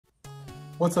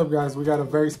What's up, guys? We got a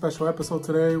very special episode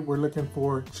today. We're looking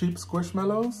for cheap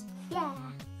Squishmallows. Yeah.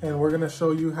 And we're going to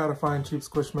show you how to find cheap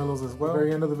Squishmallows as well. At the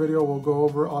very end of the video, we'll go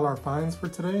over all our finds for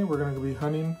today. We're going to be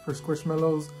hunting for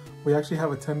Squishmallows. We actually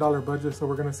have a $10 budget, so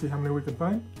we're going to see how many we can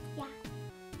find. Yeah.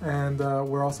 And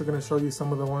we're also going to show you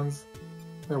some of the ones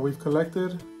that we've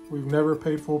collected. We've never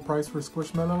paid full price for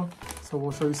Squishmallow, so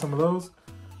we'll show you some of those.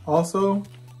 Also,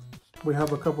 we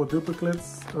have a couple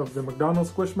duplicates of the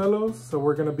McDonald's Squishmallows, so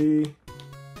we're going to be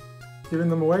giving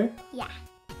them away. Yeah.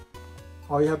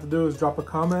 All you have to do is drop a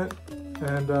comment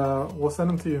and we'll send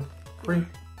them to you free.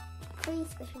 Free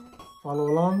Squishmallows. Follow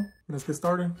along. Let's get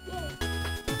started. Yeah.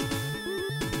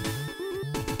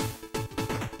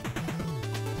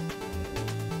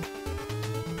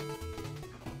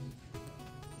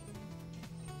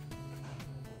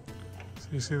 So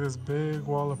you see this big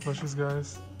wall of plushies,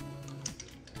 guys.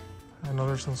 I know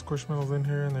there's some Squishmallows in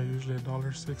here and they're usually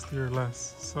 $1.60 or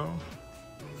less. So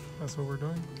that's what we're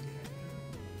doing.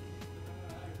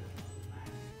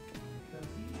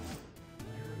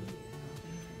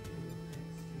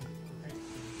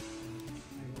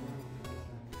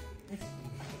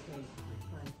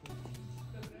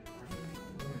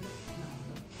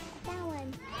 That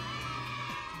one.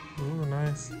 Ooh,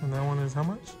 nice. And that one is how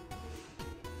much?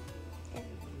 Good.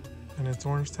 And it's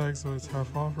orange tag, so it's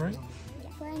half off, right? Yeah.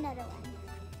 For another one.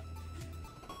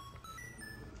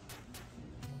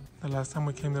 The last time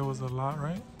we came there was a lot,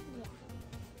 right? Yeah.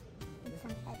 It's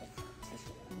on edit.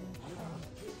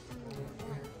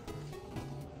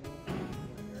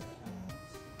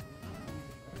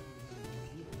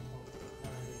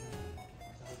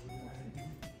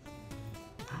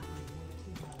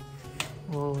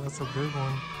 Whoa, that's a big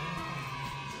one.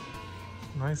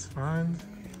 Nice find.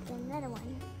 Another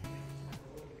one.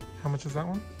 How much is that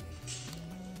one?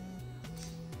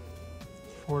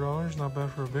 $4, not bad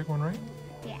for a big one, right?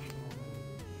 Yeah.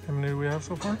 How many do we have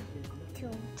so far? 2.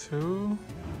 2,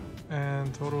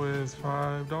 and total is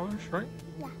 $5, right?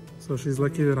 Yeah. So she's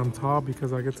lucky that I'm tall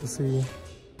because I get to see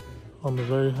on the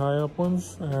very high up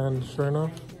ones, and sure enough,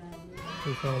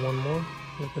 we found one more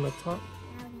looking up top.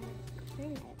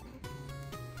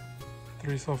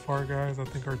 3 so far, guys. I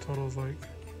think our total is like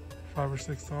 $5 or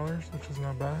 $6, which is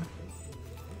not bad.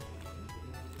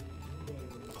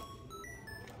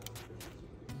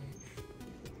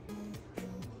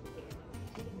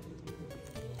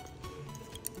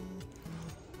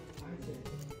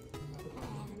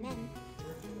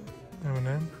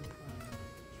 M&M.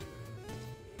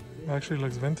 It actually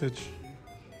looks vintage.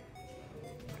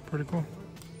 Pretty cool.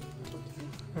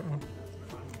 Uh-oh.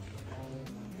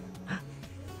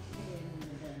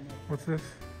 What's this?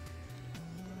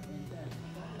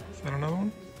 Is that another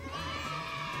one?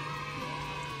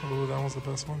 Oh, that one's the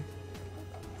best one.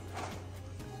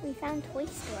 We found Toy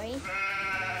Story.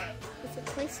 It's a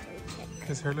Toy Story chick.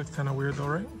 His hair looks kind of weird though,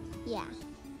 right? Yeah.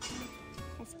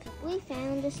 We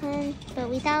found this one, but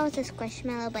we thought it was a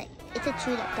Squishmallow, but it's a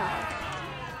chewed up dog.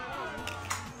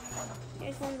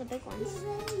 Here's one of the big ones.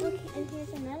 Look, and here's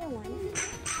another one.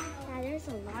 Yeah, there's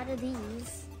a lot of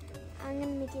these. I'm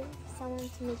gonna make it someone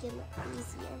to make it look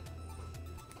easier.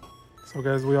 So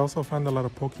guys, we also find a lot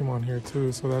of Pokemon here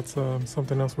too, so that's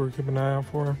something else we're keeping an eye out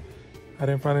for. I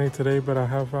didn't find any today, but I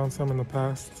have found some in the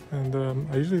past, and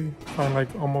I usually find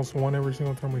like almost one every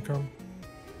single time we come.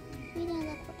 We didn't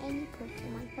look for any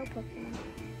Pokemon, no Pokemon.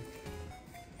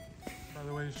 By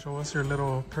the way, show us your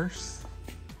little purse.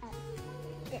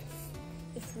 This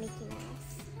is Mickey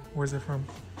Mouse. Where's it from?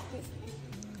 This.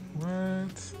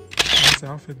 What? Nice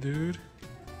outfit, dude.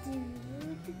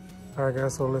 Alright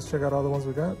guys, so let's check out all the ones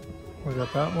we got. We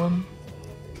got that one.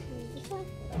 This one.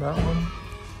 That one.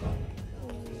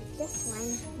 This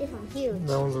one. This one's huge.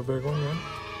 That one's a big one, yeah.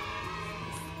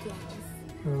 Yes.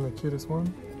 And then the cutest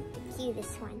one. The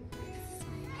cutest one.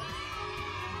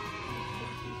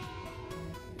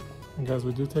 And guys,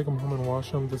 we do take them home and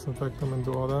wash them, disinfect them, and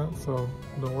do all that, so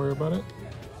don't worry about it.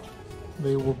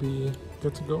 They will be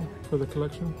good to go for the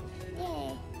collection.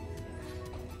 Yay!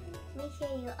 Make sure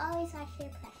you always wash your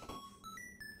precious.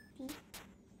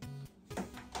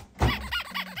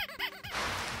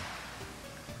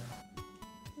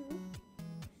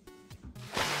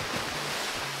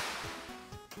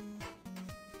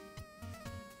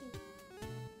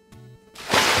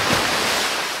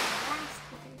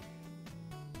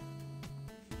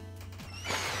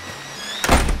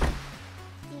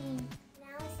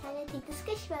 Take the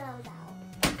Squishmallows out.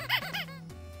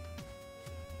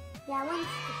 That one's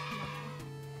Squishmallow.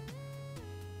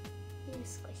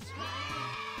 Here's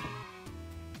Squishmallow.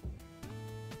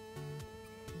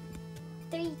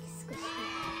 3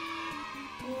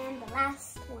 Squishmallows. And the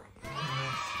last one.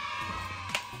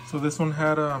 So this one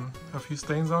had a few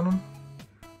stains on them.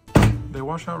 They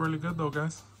wash out really good though,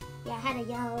 guys. Yeah, I had a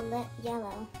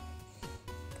yellow.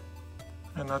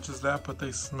 And not just that, but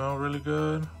they smell really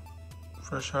good.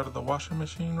 Fresh out of the washing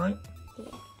machine, right? Yeah.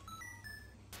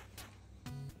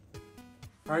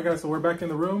 Alright guys, so we're back in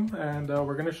the room and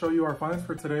we're going to show you our finds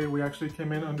for today. We actually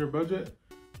came in under budget.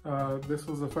 This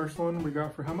was the first one we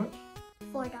got for how much?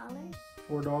 $4.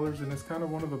 $4, and it's kind of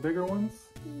one of the bigger ones.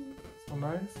 So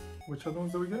nice. Which other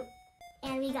ones did we get?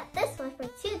 And we got this one for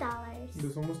 $2.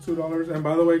 This one was $2. And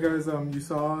by the way guys, you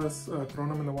saw us throwing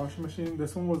them in the washing machine.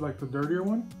 This one was like the dirtier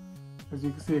one. As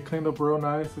you can see, it cleaned up real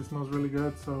nice. It smells really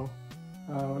good. So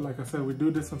like I said, we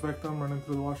do disinfect them running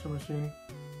through the washing machine.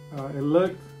 It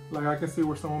looked like, I can see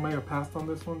where someone may have passed on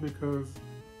this one because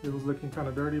it was looking kind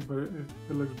of dirty, but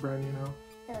it looks brand new now.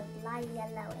 It was light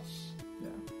yellowish. Yeah.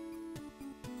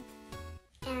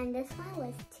 And this one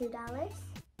was $2.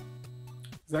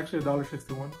 It's actually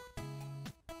 $1.61.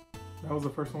 That was the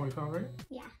first one we found, right?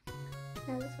 Yeah.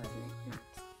 No, this wasn't it. Not.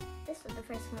 This was the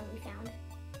first one we found.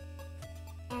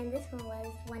 And this one was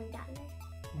 $1.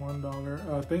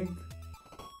 $1. I think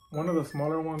one of the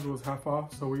smaller ones was half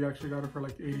off, so we actually got it for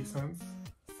like 80 cents.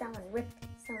 Someone ripped.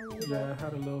 Someone evil. Yeah, it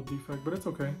had a little defect, but it's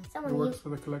okay. Someone it works for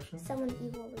the collection. Someone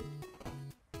evil ripped.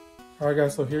 Alright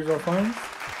guys, so here's our finds.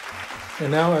 And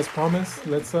now, as promised,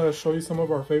 let's show you some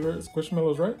of our favorite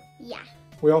Squishmallows, right? Yeah.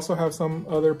 We also have some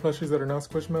other plushies that are not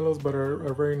Squishmallows, but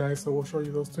are very nice, so we'll show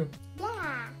you those too.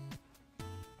 Yeah.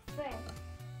 First,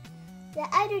 the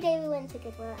other day we went to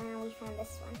Goodwill and we found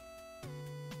this one.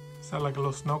 Is that like a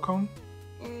little snow cone?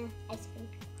 Ice cream.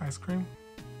 Ice cream?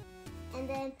 And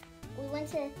then we went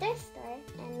to the thrift store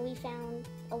and we found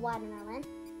a watermelon.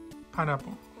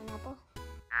 Pineapple.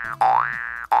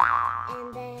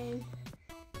 And then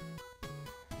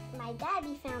my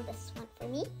daddy found this one for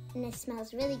me, and it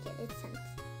smells really good. It scents.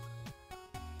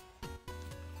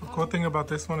 The cool thing about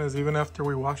this one is even after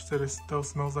we washed it, it still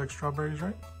smells like strawberries,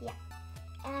 right? Yeah.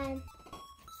 And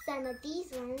some of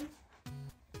these ones,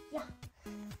 yeah,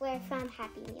 were from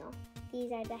Happy Meal.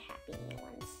 These are the Happy Meal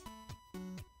ones.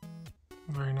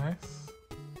 Very nice.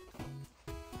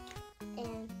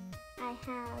 And I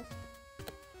have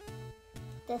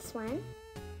this one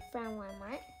from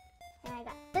Walmart. And I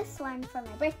got this one for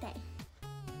my birthday.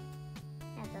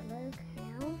 Has a little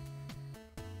crown.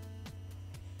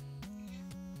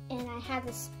 And I have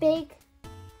this big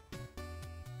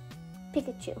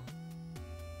Pikachu.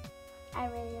 I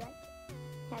really like it.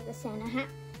 I have the Santa hat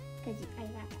because I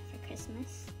got that for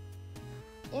Christmas.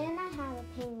 And I have a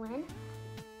penguin.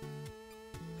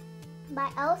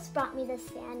 My elves brought me the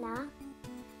Santa.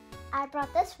 I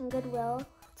brought this from Goodwill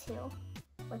too,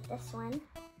 with this one.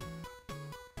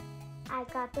 I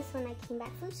got this when I came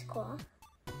back from school.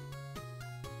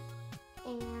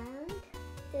 And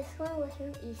this one was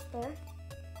from Easter.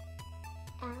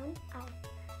 And I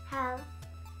have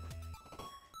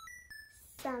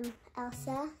some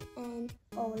Elsa and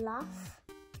Olaf.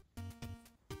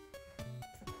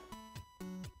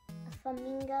 A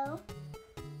flamingo.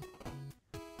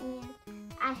 And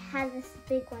I have this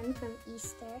big one from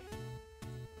Easter.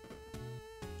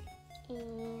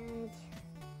 And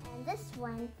this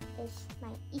one is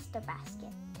my Easter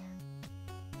basket.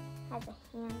 Has a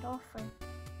handle for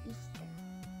Easter.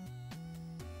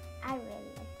 I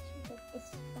really like this one. It's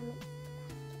from the Easter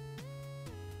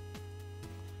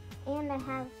basket. And I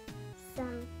have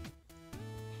some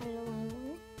Halloween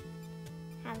one.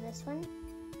 Have this one.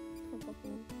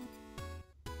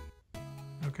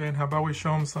 Okay, and how about we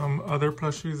show them some other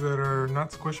plushies that are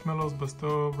not Squishmallows, but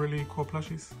still really cool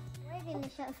plushies? We're going to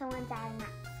show some ones that are not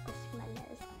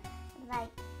Squishmallows.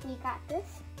 Like, we got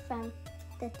this from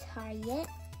the Target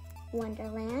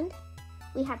Wonderland.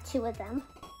 We have 2 of them.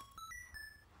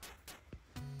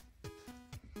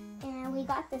 And we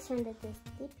got this from the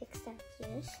Disney Pixar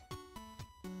Gears.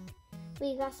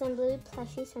 We got some blue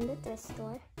plushies from the thrift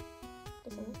store.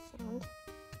 Doesn't make sound.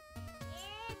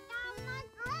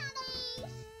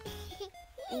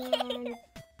 And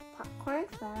popcorn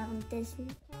from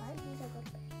Disney Park.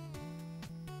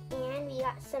 And we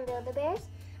got some Build-A-Bears.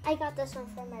 I got this one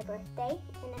for my birthday,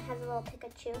 and it has a little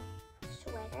Pikachu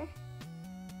sweater.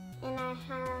 And I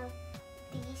have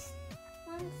these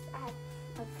ones.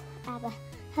 I have a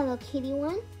Hello Kitty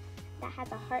one that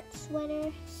has a heart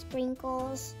sweater,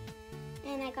 sprinkles,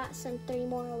 and I got some 3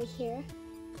 more over here.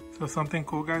 So something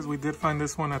cool, guys, we did find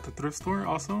this one at the thrift store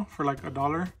also for like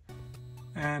 $1.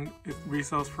 And it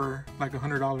resells for like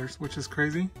 $100, which is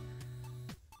crazy.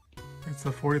 It's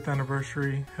a 40th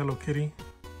anniversary Hello Kitty.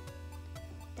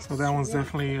 So that one's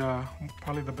definitely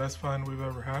probably the best find we've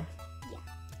ever had. Yeah,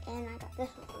 and I got this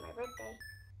one for my birthday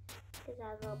because I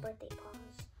have little birthday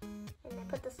paws.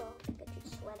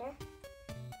 sweater.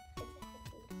 It's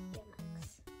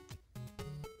earmuffs.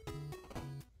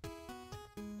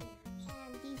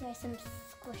 And these are some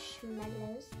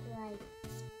Squishmallows, like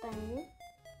Spun.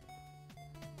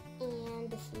 And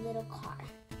this little car.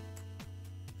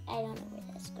 I don't know where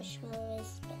the Squishmallow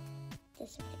is, but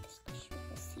this is where the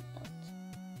Squishmallow seatbelt.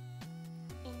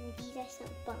 And these are some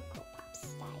Funko Pops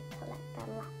that I collect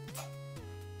a lot.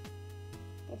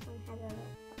 This one has a bunch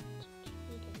of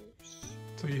Cheetos.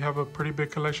 So you have a pretty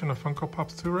big collection of Funko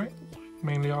Pops too, right? Yeah.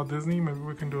 Mainly all Disney. Maybe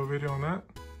we can do a video on that.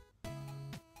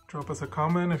 Drop us a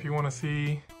comment if you want to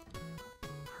see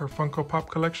her Funko Pop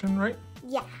collection, right?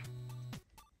 Yeah.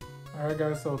 Alright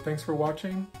guys, so thanks for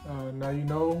watching. Now you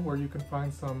know where you can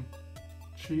find some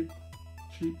cheap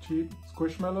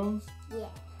Squishmallows. Yeah.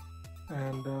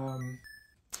 And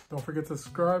don't forget to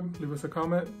subscribe, leave us a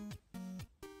comment.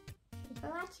 Thanks for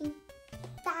watching.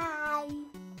 Bye.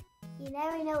 You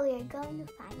never know where you're going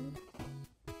to find.